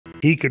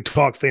He could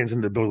talk fans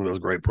into building those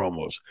great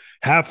promos.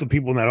 Half the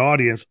people in that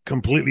audience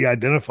completely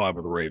identified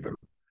with Raven.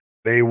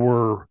 They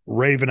were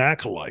Raven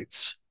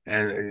acolytes,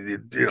 and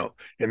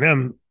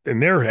in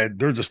their head,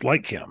 they're just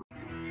like him.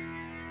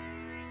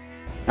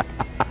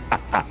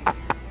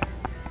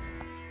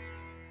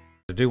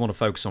 I do want to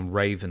focus on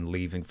Raven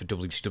leaving for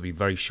WCW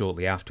very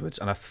shortly afterwards,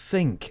 and I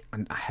think,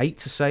 and I hate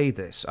to say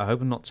this, I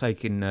hope I'm not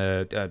taking.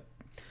 I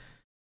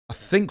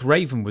think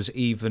Raven was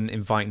even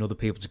inviting other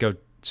people to go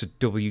to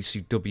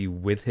WCW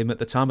with him at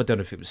the time. I don't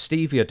know if it was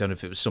Stevie, I don't know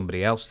if it was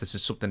somebody else. This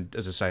is something,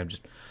 as I say, I'm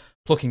just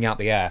plucking out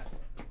the air.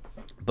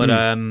 But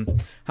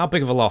how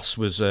big of a loss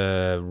was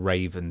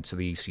Raven to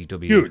the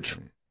ECW? Huge,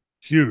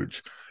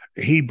 huge.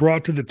 He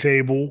brought to the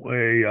table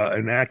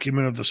an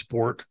acumen of the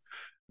sport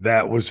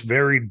that was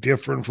very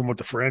different from what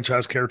the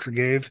franchise character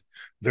gave.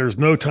 There's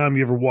no time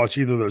you ever watch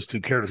either of those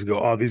two characters and go,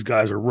 oh, these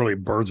guys are really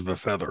birds of a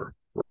feather,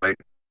 right?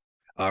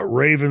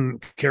 Raven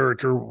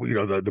character,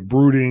 the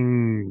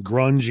brooding,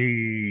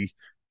 grungy,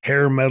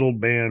 hair metal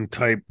band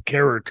type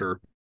character,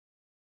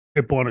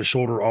 chip on his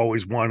shoulder,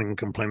 always whining and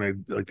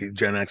complaining like the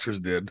Gen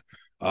Xers did.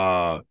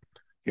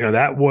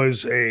 That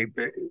was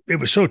it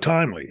was so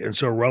timely and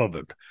so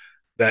relevant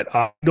that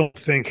I don't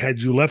think,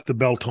 had you left the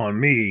belt on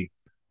me,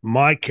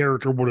 my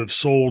character would have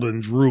sold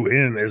and drew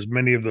in as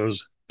many of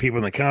those people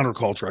in the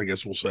counterculture, I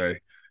guess we'll say,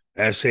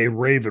 as say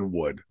Raven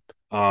would.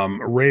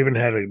 Raven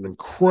had an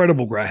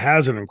incredible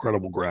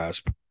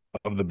grasp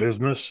of the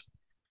business.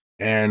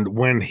 And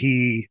when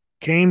he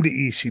came to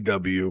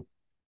ECW,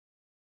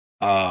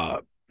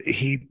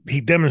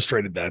 he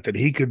demonstrated that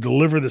he could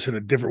deliver this in a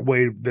different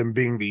way than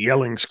being the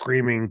yelling,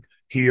 screaming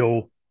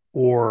heel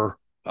or,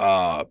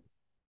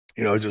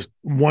 just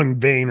one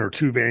vein or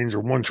two veins or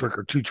one trick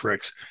or two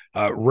tricks.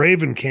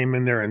 Raven came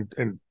in there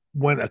and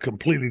went a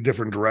completely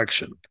different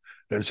direction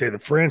than, say, the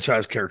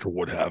franchise character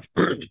would have,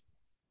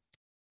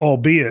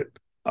 albeit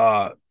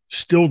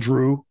still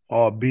drew,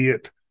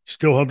 albeit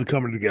still held the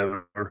company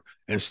together,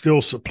 and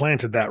still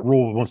supplanted that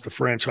role once the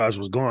franchise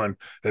was gone,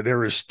 that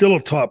there is still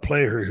a top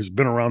player who's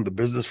been around the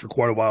business for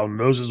quite a while,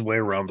 knows his way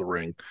around the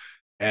ring.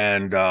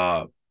 And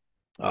so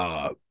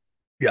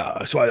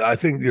I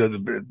think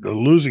the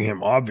losing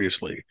him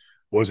obviously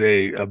was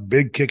a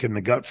big kick in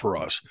the gut for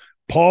us.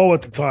 Paul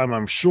at the time,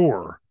 I'm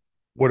sure,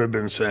 would have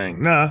been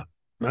saying, nah,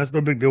 that's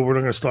no big deal. We're not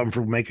going to stop him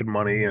from making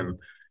money. And,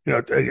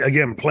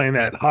 again, playing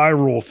that high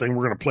rule thing,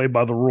 we're going to play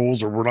by the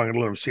rules or we're not going to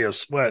let him see us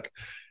sweat.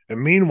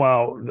 And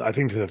meanwhile, I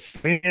think to the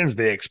fans,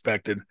 they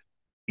expected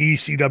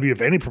ECW,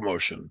 if any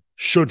promotion,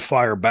 should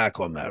fire back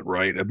on that,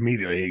 right?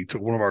 Immediately. He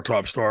took one of our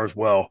top stars.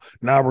 Well,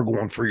 now we're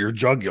going for your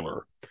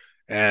jugular.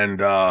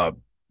 And,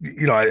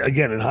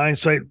 again, in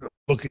hindsight,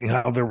 looking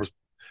how there was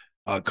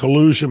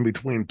collusion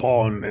between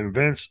Paul and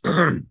Vince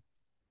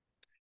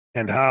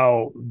and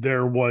how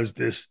there was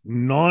this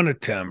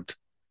non-attempt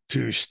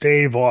to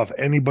stave off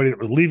anybody that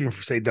was leaving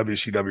for, say,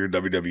 WCW or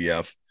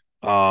WWF.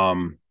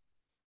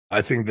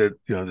 I think that,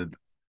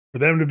 for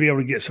them to be able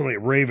to get somebody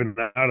Raven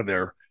out of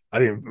there, I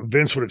think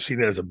Vince would have seen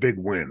that as a big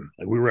win.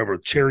 Like, we were able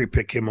to cherry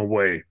pick him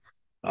away.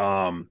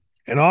 And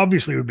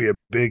obviously it would be a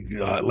big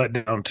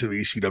letdown to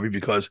ECW,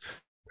 because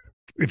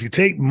if you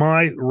take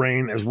my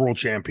reign as world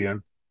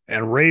champion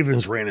and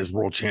Raven's reign as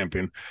world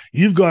champion,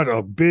 you've got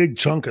a big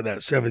chunk of that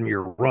 7-year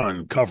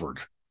run covered,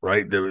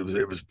 right?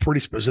 It was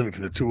pretty specific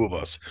to the two of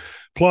us.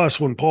 Plus,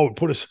 when Paul would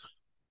put us,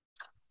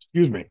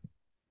 excuse me,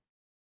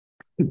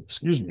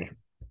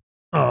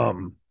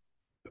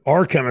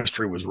 our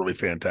chemistry was really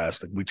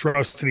fantastic. We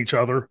trusted each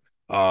other.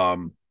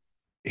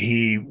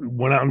 He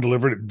went out and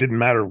delivered. It didn't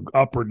matter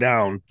up or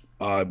down.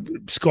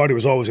 Scotty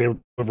was always able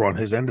to deliver on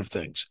his end of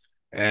things.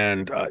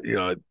 And,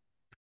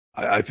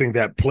 I think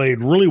that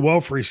played really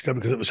well for ECW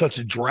because it was such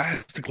a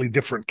drastically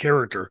different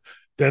character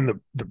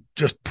than the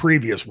just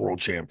previous world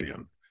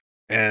champion.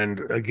 And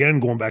again,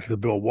 going back to the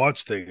Bill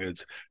Watts thing,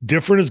 it's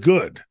different is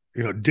good.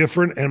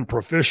 Different and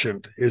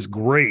proficient is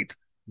great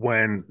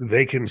when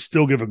they can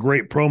still give a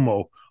great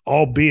promo,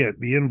 albeit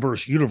the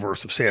inverse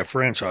universe of, say, a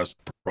franchise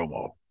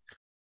promo.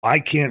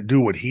 I can't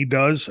do what he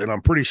does, and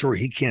I'm pretty sure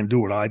he can't do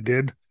what I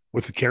did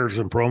with the characters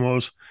and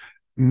promos.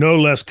 No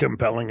less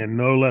compelling and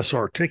no less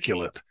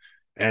articulate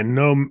and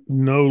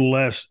no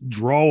less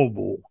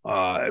drawable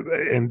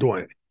in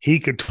doing it. He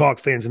could talk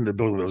fans into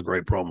building those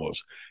great promos.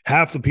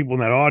 Half the people in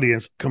that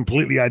audience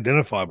completely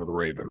identified with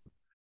Raven.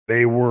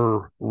 They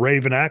were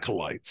Raven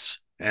acolytes.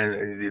 And,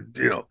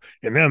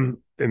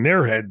 in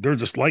their head, they're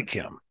just like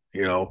him.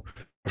 I'm sure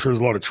there's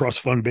a lot of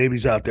trust fund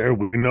babies out there.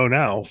 We know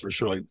now for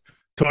sure, like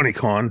Tony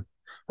Khan,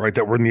 right,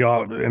 that were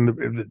in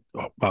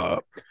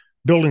the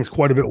buildings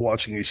quite a bit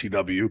watching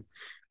ECW.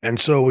 And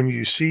so when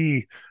you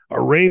see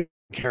a Raven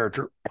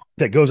character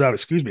that goes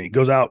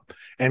out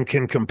and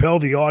can compel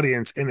the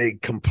audience in a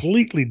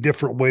completely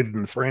different way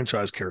than the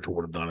franchise character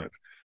would have done it,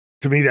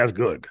 to me, that's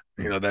good.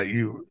 That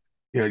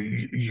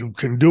you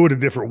can do it a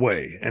different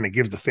way, and it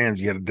gives the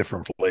fans yet a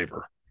different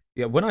flavor.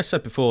 Yeah, when I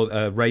said before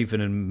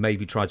Raven and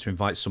maybe try to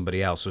invite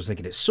somebody else, I was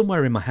thinking it's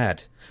somewhere in my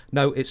head.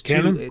 No, it's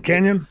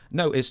Canyon?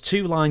 no, it's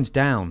 2 lines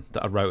down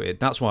that I wrote it.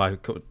 That's why I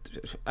could.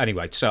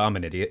 Anyway, so I'm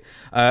an idiot.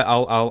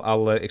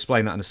 I'll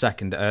explain that in a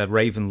second.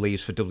 Raven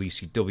leaves for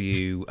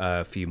WCW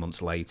a few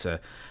months later.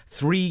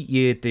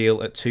 3-year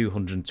deal at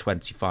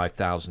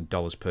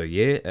 $225,000 per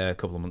year. A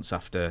couple of months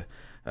after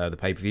the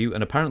pay-per-view,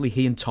 and apparently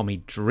he and Tommy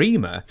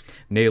Dreamer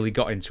nearly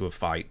got into a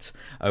fight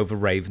over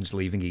Ravens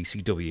leaving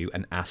ECW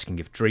and asking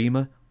if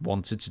Dreamer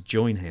wanted to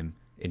join him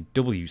in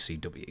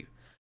WCW.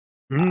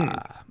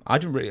 I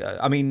didn't really.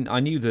 I mean, I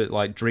knew that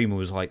like Dreamer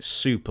was like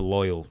super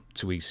loyal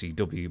to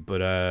ECW,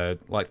 but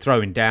like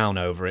throwing down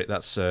over it,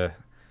 that's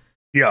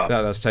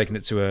that's taking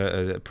it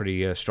to a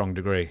pretty strong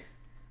degree.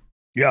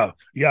 Yeah.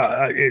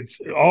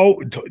 It's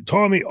all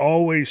Tommy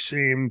always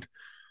seemed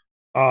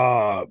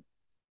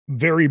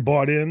very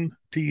bought in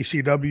to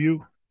ECW.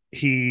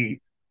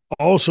 He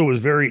also was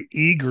very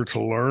eager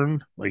to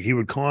learn. Like he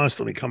would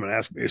constantly come and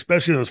ask me,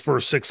 especially in those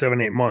first 6,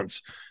 7, 8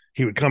 months.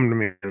 He would come to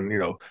me and,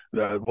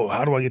 well,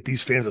 how do I get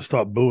these fans to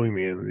stop booing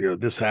me?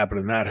 And, this happened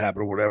and that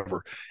happened or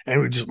whatever.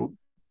 And we just,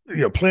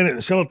 plan it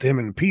and sell it to him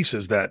in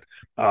pieces that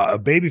a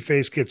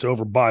babyface gets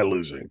over by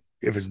losing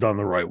if it's done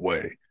the right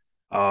way.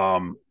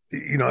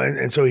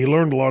 And so he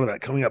learned a lot of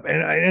that coming up.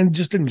 And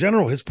just in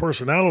general, his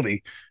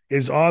personality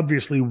is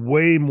obviously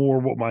way more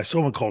what my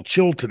someone called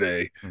chill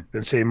today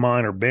than say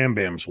mine or Bam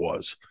Bam's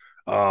was.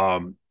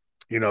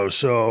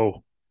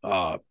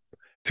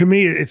 To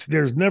me,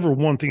 there's never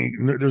one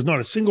thing. There's not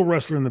a single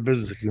wrestler in the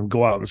business that can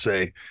go out and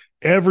say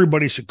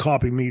everybody should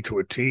copy me to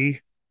a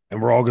T,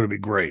 and we're all going to be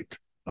great.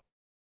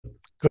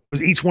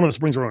 Because each one of us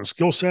brings our own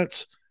skill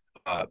sets.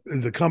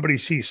 The company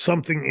sees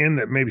something in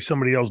that maybe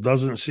somebody else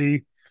doesn't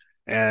see,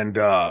 and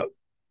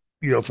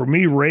for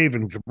me,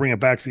 Raven, to bring it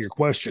back to your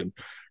question,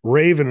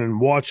 Raven,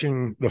 and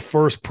watching the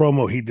first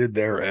promo he did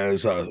there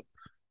as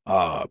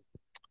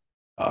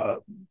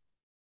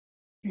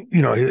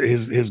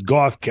his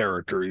goth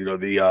character,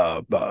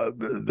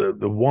 the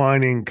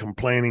whining,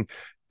 complaining.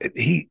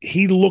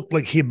 He looked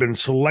like he had been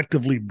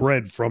selectively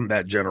bred from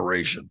that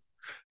generation.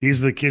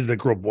 These are the kids that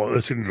grew up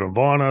listening to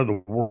Nirvana.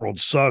 The world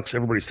sucks.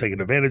 Everybody's taking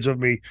advantage of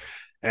me.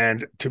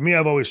 And to me,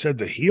 I've always said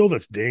the heel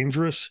that's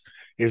dangerous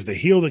is the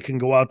heel that can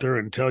go out there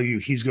and tell you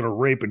he's going to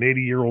rape an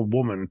 80-year-old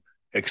woman,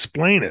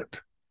 explain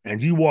it,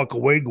 and you walk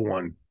away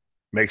going,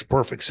 makes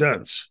perfect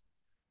sense.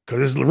 Because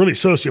this is really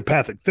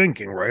sociopathic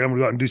thinking, right? I'm going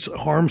to go out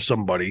and harm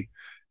somebody.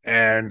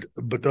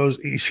 But those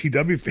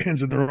ECW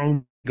fans in their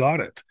own got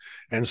it.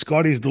 And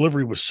Scotty's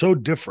delivery was so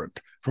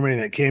different from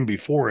anything that came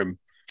before him.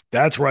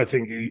 That's where I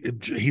think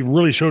he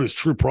really showed his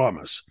true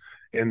promise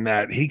in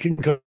that he can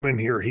come in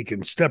here, he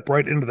can step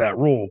right into that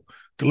role,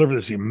 deliver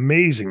this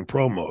amazing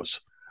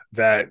promos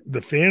that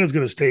the fan is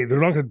going to stay. They're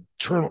not going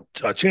to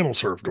channel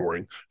surf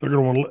during. They're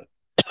going to want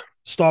to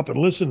stop and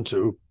listen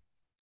to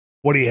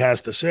what he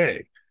has to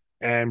say.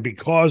 And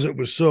because it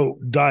was so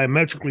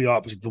diametrically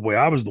opposite the way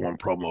I was doing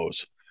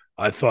promos,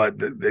 I thought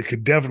that it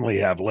could definitely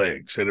have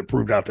legs, and it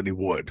proved out that he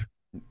would.